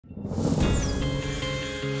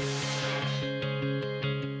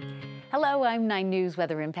Hello, I'm 9 News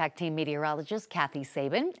Weather Impact Team meteorologist Kathy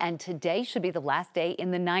Sabine, and today should be the last day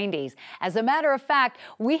in the 90s. As a matter of fact,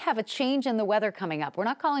 we have a change in the weather coming up. We're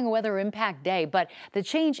not calling a weather impact day, but the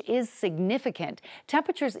change is significant.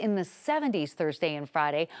 Temperatures in the 70s Thursday and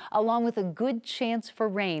Friday, along with a good chance for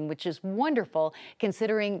rain, which is wonderful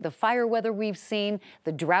considering the fire weather we've seen,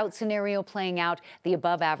 the drought scenario playing out, the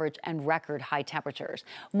above average and record high temperatures.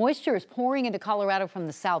 Moisture is pouring into Colorado from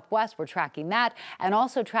the southwest. We're tracking that, and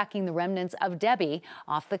also tracking the remnants of Debbie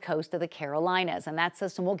off the coast of the Carolinas, and that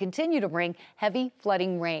system will continue to bring heavy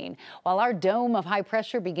flooding rain. While our dome of high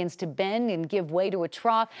pressure begins to bend and give way to a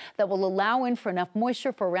trough that will allow in for enough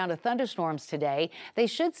moisture for a round of thunderstorms today, they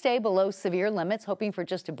should stay below severe limits, hoping for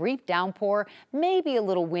just a brief downpour, maybe a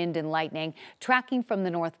little wind and lightning, tracking from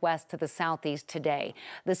the northwest to the southeast today.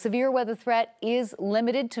 The severe weather threat is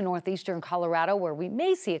limited to northeastern Colorado, where we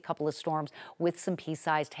may see a couple of storms with some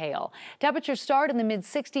pea-sized hail. Temperatures start in the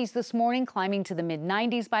mid-60s this morning, climbing to the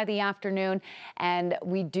mid-90s by the afternoon. And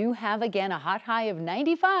we do have, again, a hot high of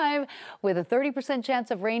 95 with a 30% chance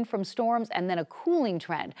of rain from storms and then a cooling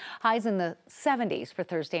trend. Highs in the 70s for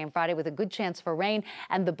Thursday and Friday with a good chance for rain.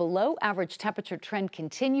 And the below average temperature trend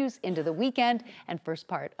continues into the weekend and first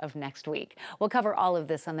part of next week. We'll cover all of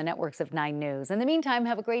this on the networks of 9 News. In the meantime,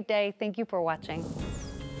 have a great day. Thank you for watching.